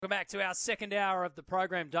back to our second hour of the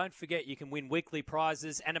program. Don't forget you can win weekly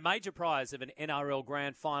prizes and a major prize of an NRL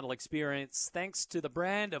Grand Final experience thanks to the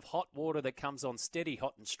brand of hot water that comes on steady,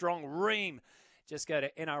 hot and strong, Ream. Just go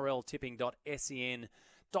to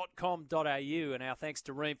nrltipping.sen.com.au, and our thanks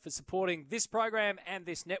to Ream for supporting this program and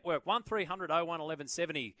this network. 1300 01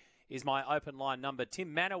 1170 is my open line number.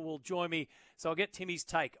 Tim Mannah will join me, so I'll get Timmy's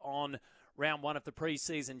take on round one of the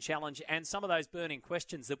pre-season challenge and some of those burning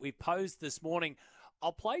questions that we posed this morning.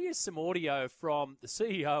 I'll play you some audio from the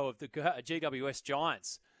CEO of the GWS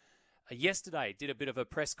Giants. Yesterday did a bit of a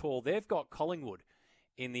press call. They've got Collingwood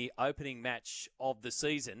in the opening match of the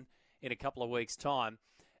season in a couple of weeks' time.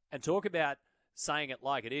 And talk about saying it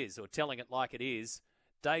like it is or telling it like it is.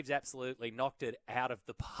 Dave's absolutely knocked it out of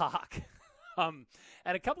the park. And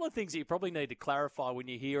a couple of things that you probably need to clarify when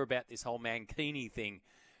you hear about this whole Mankini thing,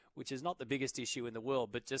 which is not the biggest issue in the world,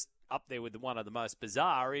 but just up there with one of the most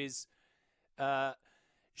bizarre, is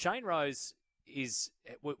Shane Rose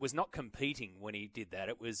was not competing when he did that.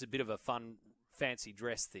 It was a bit of a fun, fancy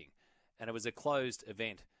dress thing, and it was a closed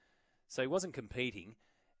event. So he wasn't competing,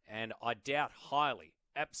 and I doubt highly,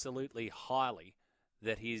 absolutely highly,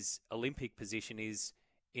 that his Olympic position is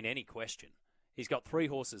in any question. He's got 3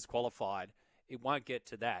 horses qualified. It won't get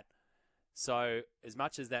to that. So as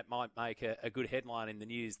much as that might make a good headline in the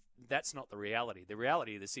news, that's not the reality. The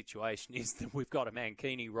reality of the situation is that we've got a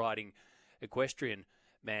Mankini riding equestrian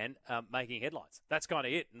man making headlines. That's kind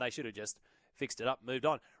of it, and they should have just fixed it up and moved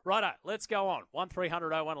on. Righto, let's go on.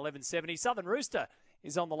 1300 01 1170. Southern Rooster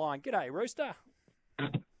is on the line. G'day, Rooster.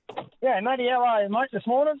 Yeah, matey, how are you, mate, this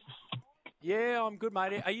morning? Yeah, I'm good,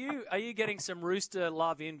 mate. Are you getting some Rooster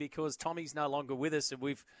love in because Tommy's no longer with us, and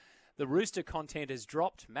the Rooster content has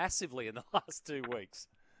dropped massively in the last 2 weeks?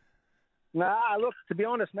 Nah, look, to be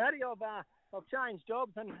honest, matey, I've changed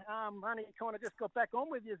jobs and only kind of just got back on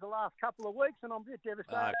with you the last couple of weeks, and I'm a bit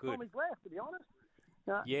devastated that Tommy's left, to be honest.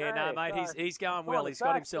 Mate, he's going well. He's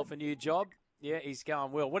got himself a new job. Yeah, he's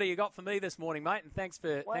going well. What do you got for me this morning, mate? And thanks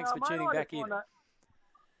for tuning back in.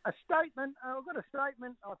 A statement. I've got a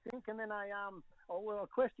statement, I think, and then a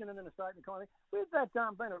question and then a statement kind of thing. With that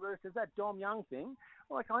Bennett Roosters, that Dom Young thing,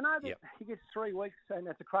 like I know that he gets 3 weeks and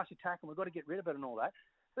it's a crush attack and we've got to get rid of it and all that.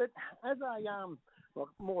 But as a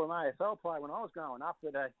more of an AFL player when I was growing up,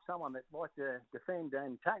 that someone that liked to defend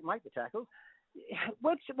and make the tackles,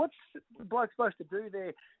 what's the bloke supposed to do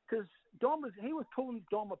there? Because he was pulling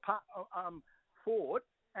Dom apart forward,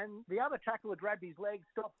 and the other tackler grabbed his leg,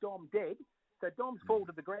 stopped Dom dead. So Dom's fall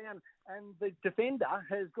to the ground, and the defender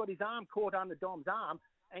has got his arm caught under Dom's arm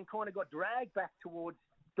and kind of got dragged back towards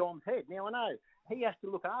Dom's head. Now, I know he has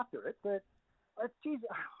to look after it, but geez,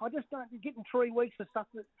 I just don't. You're getting 3 weeks for stuff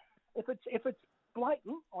that, if it's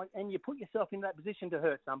blatant and you put yourself in that position to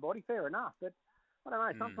hurt somebody, fair enough. But I don't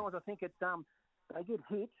know. Sometimes I think it's they get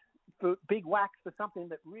hit for big whacks for something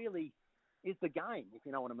that really is the game, if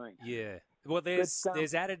you know what I mean. Yeah. Well, there's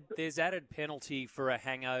added penalty for a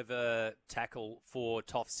hangover tackle for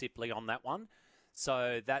Toff Sipley on that one.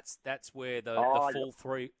 So that's where the full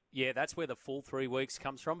 3. Yeah, that's where the full 3 weeks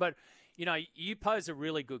comes from. But you pose a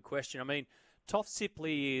really good question. I mean, Toff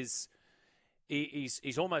Sipley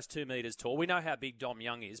he's almost 2 metres tall. We know how big Dom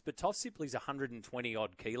Young is, but Toff Sipley's 120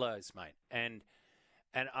 odd kilos, mate, and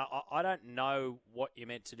I don't know what you're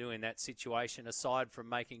meant to do in that situation aside from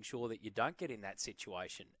making sure that you don't get in that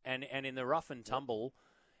situation. And in the rough and tumble,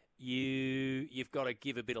 you've got to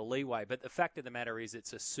give a bit of leeway. But the fact of the matter is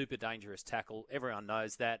it's a super dangerous tackle. Everyone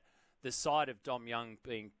knows that. The sight of Dom Young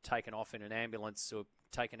being taken off in an ambulance or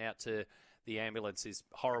taken out to the ambulance is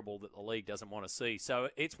horrible that the league doesn't want to see. So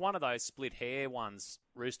it's one of those split hair ones,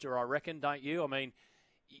 Rooster, I reckon, don't you? I mean,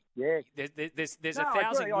 yeah, there's a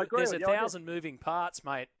thousand moving parts,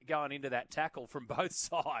 mate, going into that tackle from both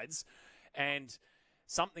sides, and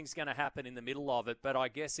something's going to happen in the middle of it. But I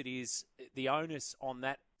guess it is the onus on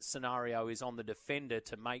that scenario is on the defender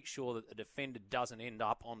to make sure that the defender doesn't end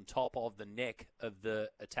up on top of the neck of the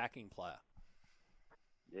attacking player.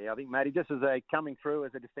 Yeah, I think, Matty, just as coming through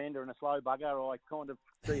as a defender and a slow bugger, I kind of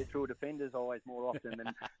see it through a defender's eyes more often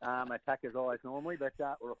than attacker's eyes normally, but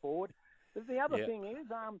or a forward. But the other thing is,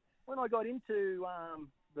 when I got into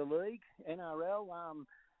the league, NRL,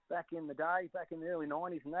 back in the day, back in the early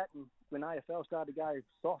 90s and that, and when AFL started to go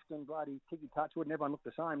soft and bloody ticky-touchwood and everyone looked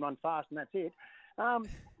the same, run fast and that's it,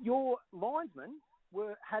 your linesmen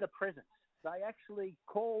had a presence. They actually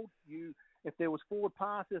called you if there was forward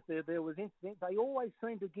passes, if there was incident. They always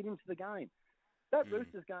seemed to get into the game. That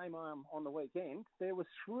Roosters game on the weekend, there was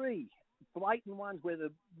 3 blatant ones where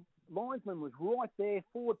the linesman was right there,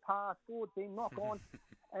 forward pass, forward thing, knock on,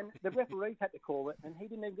 and the referees had to call it, and he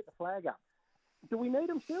didn't even get the flag up. Do we need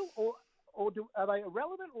him still, or are they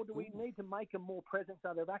irrelevant, or do we need to make them more present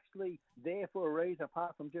so they're actually there for a reason,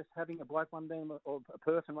 apart from just having a bloke run down or a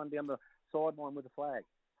person run down the sideline with a flag?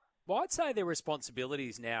 Well, I'd say their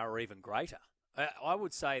responsibilities now are even greater. I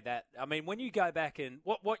would say that. I mean, when you go back and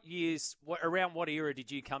around what era did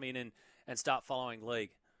you come in and start following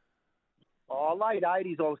league? Oh, late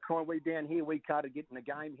 80s, I was kind of down here. We started getting a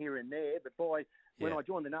game here and there. But when I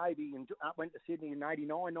joined the Navy and went to Sydney in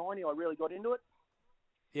 89, 90, I really got into it.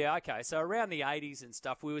 Yeah, okay. So around the 80s and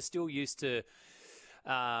stuff, we were still used to,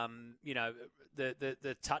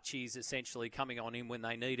 the touchies essentially coming on in when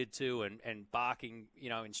they needed to and barking,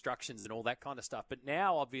 instructions and all that kind of stuff. But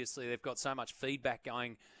now, obviously, they've got so much feedback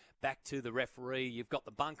going back to the referee. You've got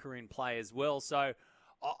the bunker in play as well. So,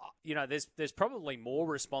 there's probably more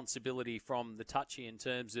responsibility from the touchy in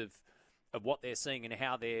terms of what they're seeing and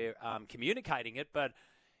how they're communicating it. But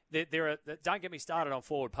don't get me started on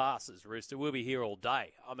forward passes, Rooster. We'll be here all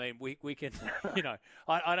day. I mean, we can,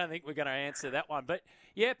 I don't think we're going to answer that one. But,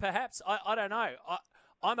 yeah, perhaps, I don't know.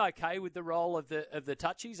 I'm okay with the role of the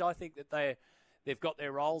touchies. I think that they've got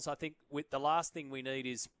their roles. I think the last thing we need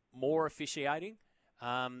is more officiating.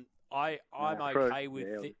 I'm okay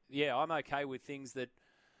with things that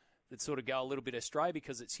sort of go a little bit astray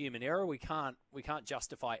because it's human error. We can't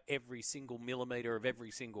justify every single millimetre of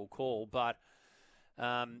every single call. But,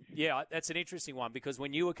 that's an interesting one because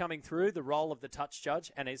when you were coming through, the role of the touch judge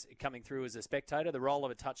and as coming through as a spectator, the role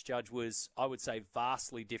of a touch judge was, I would say,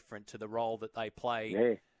 vastly different to the role that they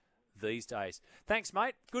play these days. Thanks,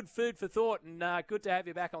 mate. Good food for thought and good to have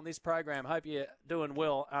you back on this program. Hope you're doing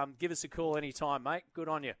well. Give us a call anytime, mate. Good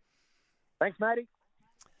on you. Thanks, matey.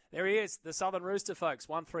 There he is, the Southern Rooster, folks,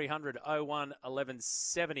 1300 01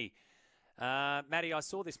 1170. Matty, I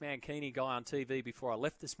saw this Mankini guy on TV before I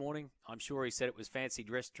left this morning. I'm sure he said it was fancy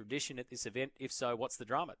dress tradition at this event. If so, what's the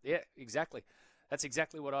drama? Yeah, exactly. That's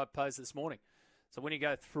exactly what I posed this morning. So when you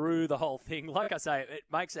go through the whole thing, like I say, it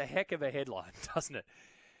makes a heck of a headline, doesn't it?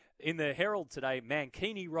 In the Herald today,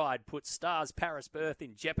 Mankini ride puts Star's Paris berth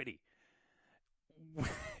in jeopardy.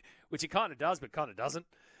 Which it kind of does, but kind of doesn't.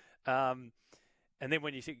 And then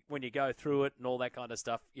when you go through it and all that kind of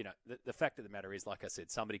stuff, the fact of the matter is, like I said,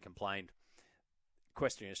 somebody complained.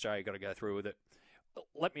 Question in Australia, got to go through with it.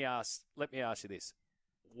 Let me ask you this: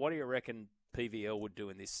 what do you reckon PVL would do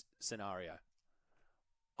in this scenario?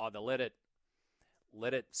 Either let it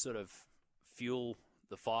sort of fuel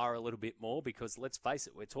the fire a little bit more, because let's face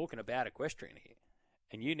it, we're talking about equestrian here,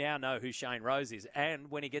 and you now know who Shane Rose is, and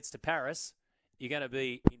when he gets to Paris, you're going to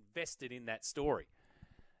be invested in that story.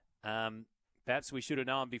 Perhaps we should have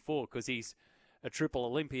known before because he's a triple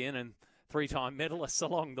Olympian and 3-time medalist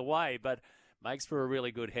along the way, but makes for a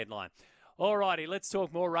really good headline. All righty, let's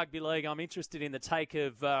talk more rugby league. I'm interested in the take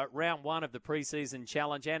of round one of the preseason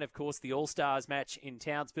challenge and, of course, the All-Stars match in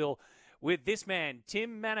Townsville with this man.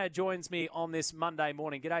 Tim Mannah joins me on this Monday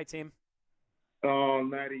morning. G'day, Tim. Oh,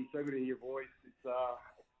 Matty, so good to hear your voice. It's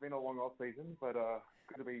been a long off-season, but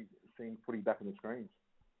good to be seeing footy back on the screens.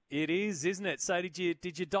 It is, isn't it? So did you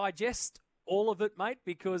digest all of it, mate?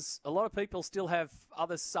 Because a lot of people still have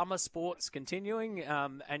other summer sports continuing,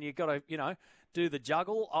 and you've got to, do the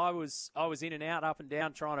juggle. I was in and out, up and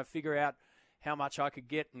down, trying to figure out how much I could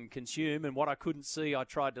get and consume, and what I couldn't see, I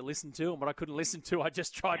tried to listen to, and what I couldn't listen to, I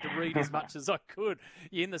just tried to read as much as I could.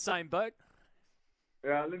 You in the same boat?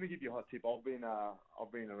 Let me give you a hot tip. I've been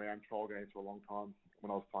around trial games for a long time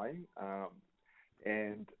when I was playing,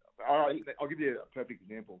 and I'll give you a perfect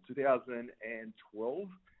example. 2012.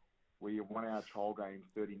 We won our trial game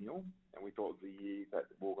 30-0, and we thought it was the year that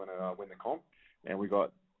we were going to win the comp, and we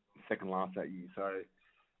got second last that year. So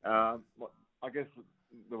I guess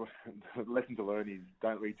the lesson to learn is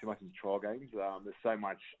don't read too much into trial games. There's so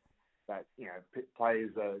much that,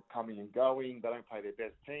 players are coming and going. They don't play their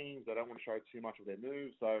best teams. They don't want to show too much of their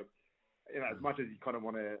moves. So, as much as you kind of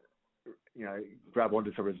want to, grab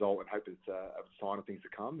onto the result and hope it's a sign of things to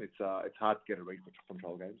come, it's hard to get a read from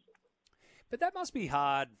trial games. But that must be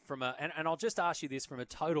hard and I'll just ask you this from a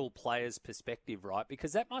total player's perspective, right?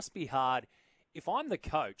 Because that must be hard. If I'm the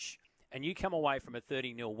coach and you come away from a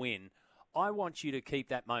 30-0 win, I want you to keep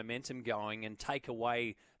that momentum going and take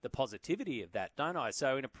away the positivity of that, don't I?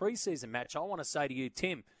 So in a preseason match, I want to say to you,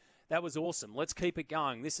 Tim, that was awesome. Let's keep it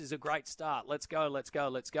going. This is a great start. Let's go, let's go,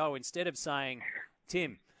 let's go. Instead of saying,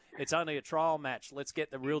 Tim, it's only a trial match. Let's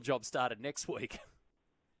get the real job started next week.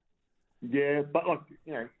 Yeah, but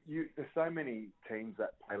there's so many teams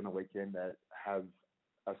that play on the weekend that have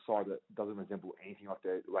a side that doesn't resemble anything like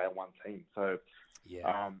their round one team. So,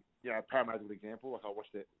 Parramatta's a good example. I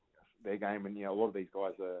watched their game, and a lot of these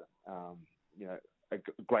guys are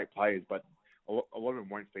great players, but a lot of them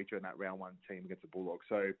won't feature in that round one team against the Bulldogs.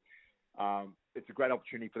 So, it's a great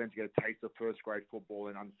opportunity for them to get a taste of first grade football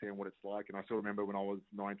and understand what it's like. And I still remember when I was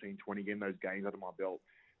 19, 20, getting those games under my belt.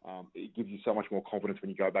 It gives you so much more confidence when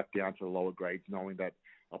you go back down to the lower grades, knowing that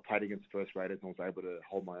I played against first graders and was able to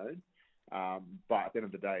hold my own. But at the end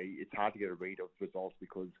of the day, it's hard to get a read of results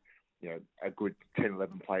because, a good 10,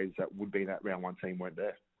 11 players that would be in that round one team weren't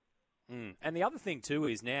there. And the other thing too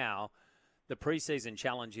is now the preseason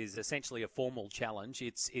challenge is essentially a formal challenge.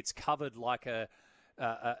 It's covered like a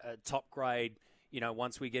top grade.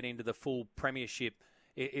 Once we get into the full premiership,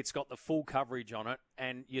 it's got the full coverage on it,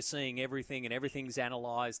 and you're seeing everything, and everything's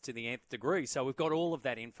analysed to the nth degree. So we've got all of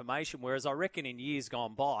that information. Whereas I reckon in years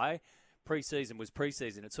gone by, preseason was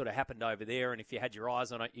preseason. It sort of happened over there, and if you had your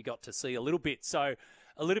eyes on it, you got to see a little bit. So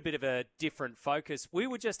a little bit of a different focus. We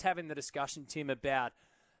were just having the discussion, Tim, about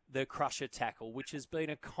the crusher tackle, which has been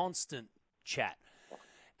a constant chat,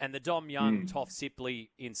 and the Dom Young, Toff Sipley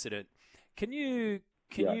incident. Can you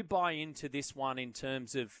buy into this one in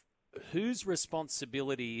terms of whose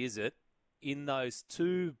responsibility is it in those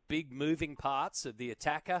two big moving parts of the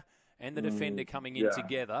attacker and the defender coming in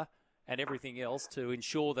together and everything else to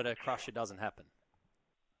ensure that a crusher doesn't happen?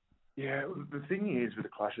 Yeah, the thing is with the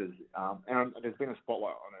crushers, and there's been a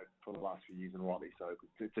spotlight on it for the last few years, and rightly so.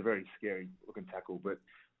 It's a very scary looking tackle, but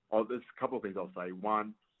there's a couple of things I'll say.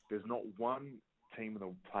 One, there's not one team on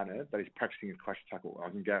the planet that is practicing a crusher tackle. I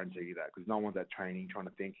can guarantee you that, because no one's at training trying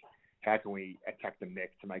to think, how can we attack the neck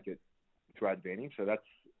to make it to our advantage? So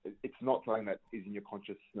it's not something that is in your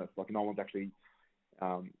consciousness. Like, no one's actually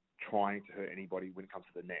trying to hurt anybody when it comes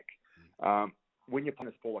to the neck. When you're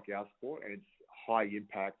playing a sport like our sport and it's high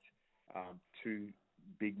impact, two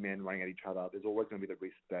big men running at each other, there's always going to be the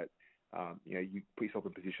risk that you put yourself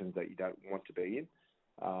in positions that you don't want to be in.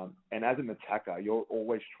 And as an attacker, you're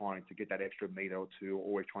always trying to get that extra meter or two,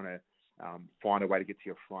 always trying to find a way to get to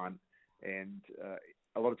your front. And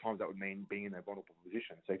a lot of times that would mean being in a vulnerable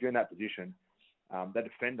position. So if you're in that position, that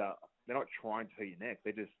defender, they're not trying to hurt your neck.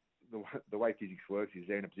 They're just, the way physics works is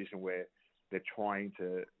they're in a position where they're trying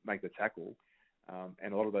to make the tackle.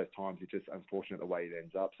 And a lot of those times it's just unfortunate the way it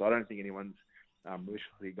ends up. So I don't think anyone's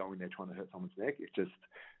maliciously going there trying to hurt someone's neck. It's just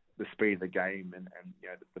the speed of the game and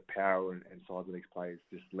the power and size of these players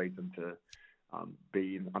just leads them to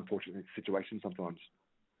be in unfortunate situations sometimes.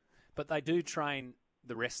 But they do train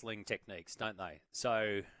the wrestling techniques, don't they?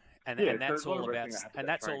 So, and that's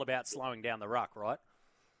all about slowing down the ruck, right?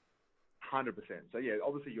 100%. So yeah,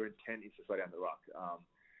 obviously your intent is to slow down the ruck.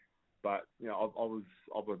 But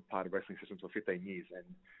I've been part of wrestling systems for 15 years, and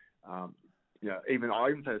I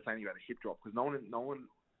even say the same thing about the hip drop, because no one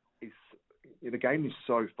is. The game is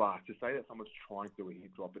so fast. To say that someone's trying to do a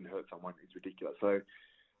hip drop and hurt someone is ridiculous. So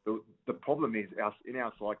the problem is, in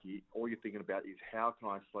our psyche, all you're thinking about is how can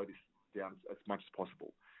I slow this down as much as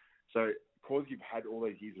possible. So because you've had all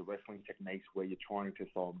these years of wrestling techniques where you're trying to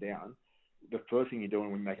slow him down, the first thing you're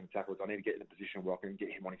doing when you're making a tackle is I need to get in a position where I can get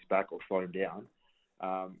him on his back or slow him down.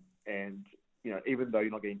 And even though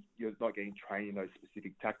you're not getting trained in those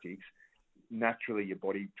specific tactics, naturally your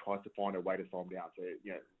body tries to find a way to slow him down. So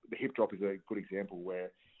the hip drop is a good example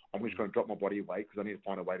where I'm just going to drop my body weight because I need to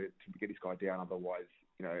find a way to get this guy down. Otherwise,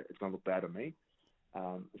 it's going to look bad on me.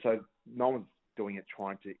 So no one's doing it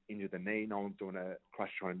trying to injure the knee. No one's doing a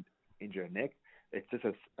crush trying to injure a neck. It's just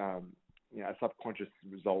a subconscious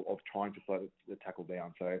result of trying to slow the tackle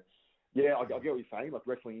down. So yeah, I get what you're saying. Like,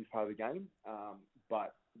 wrestling is part of the game,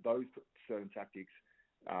 but those certain tactics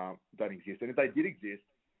don't exist. And if they did exist,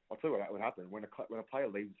 I'll tell you what would happen. When a player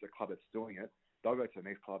leaves the club that's doing it, they'll go to the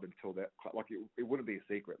next club until that, like, it wouldn't be a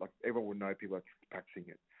secret. Like, everyone would know people are practicing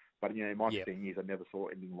it. But in my 15 years, I never saw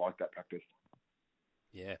anything like that practice.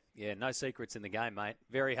 Yeah, no secrets in the game, mate.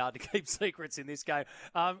 Very hard to keep secrets in this game.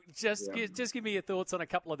 Just give me your thoughts on a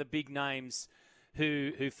couple of the big names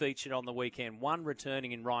who featured on the weekend. One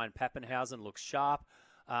returning in Ryan Pappenhausen, looks sharp.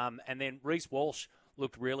 And then Reece Walsh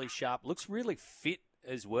looked really sharp, looks really fit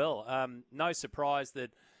as well. No surprise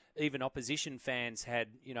that even opposition fans had,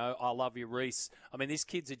 I love you, Reece. I mean, this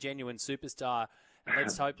kid's a genuine superstar, and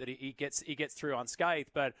let's hope that he gets through unscathed.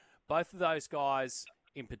 But both of those guys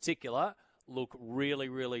in particular look really,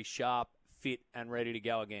 really sharp, fit, and ready to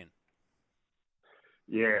go again.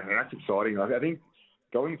 Yeah, that's exciting. I think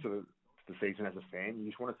going into the season as a fan, you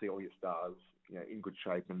just want to see all your stars, in good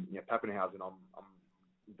shape. And Pappenhausen, I'm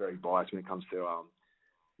very biased when it comes to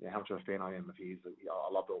how much of a fan I am of his.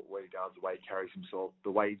 I love what he does, the way he carries himself,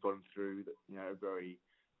 the way he's gotten through a very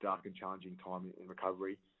dark and challenging time in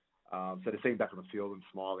recovery. So to see him back on the field and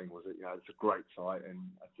smiling it's a great sight, and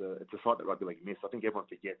it's a sight that rugby league missed. I think everyone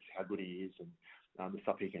forgets how good he is and the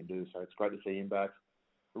stuff he can do. So it's great to see him back.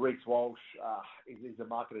 Reece Walsh is a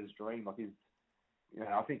marketer's dream. Like,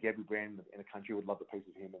 I think every brand in the country would love a piece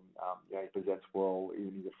of him, and he presents well.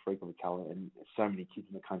 He's a freak of a talent, and so many kids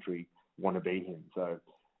in the country want to beat him. So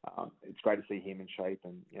it's great to see him in shape.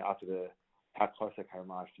 And after how close they came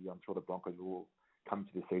last year, I'm sure the Broncos will come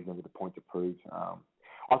to the season with a point to prove.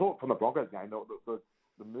 I thought from the Broncos game,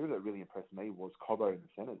 the move that really impressed me was Cobbo in the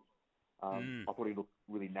centres. I thought he looked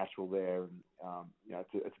really natural there, and it's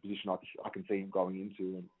a position I can see him going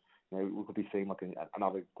into, and we could be seeing like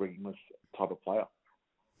another Greg Inglis type of player.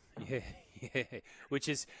 Yeah, which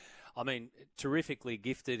is, terrifically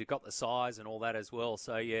gifted. Got the size and all that as well.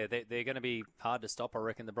 So, yeah, they're going to be hard to stop, I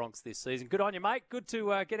reckon, the Bronx this season. Good on you, mate. Good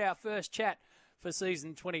to get our first chat for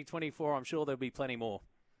season 2024. I'm sure there'll be plenty more.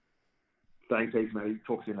 Thanks, mate.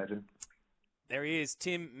 Talk to you, legend. There he is,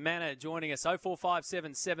 Tim Mannah joining us.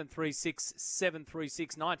 0457 736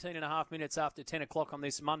 736, 19 and a half minutes after 10 o'clock on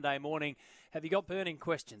this Monday morning. Have you got burning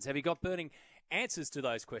questions? Have you got burning answers to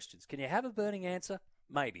those questions? Can you have a burning answer?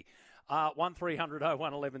 Maybe. 1300 01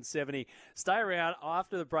 1170. Stay around.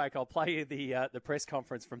 After the break, I'll play you the press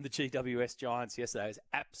conference from the GWS Giants yesterday. It was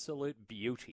absolute beauty.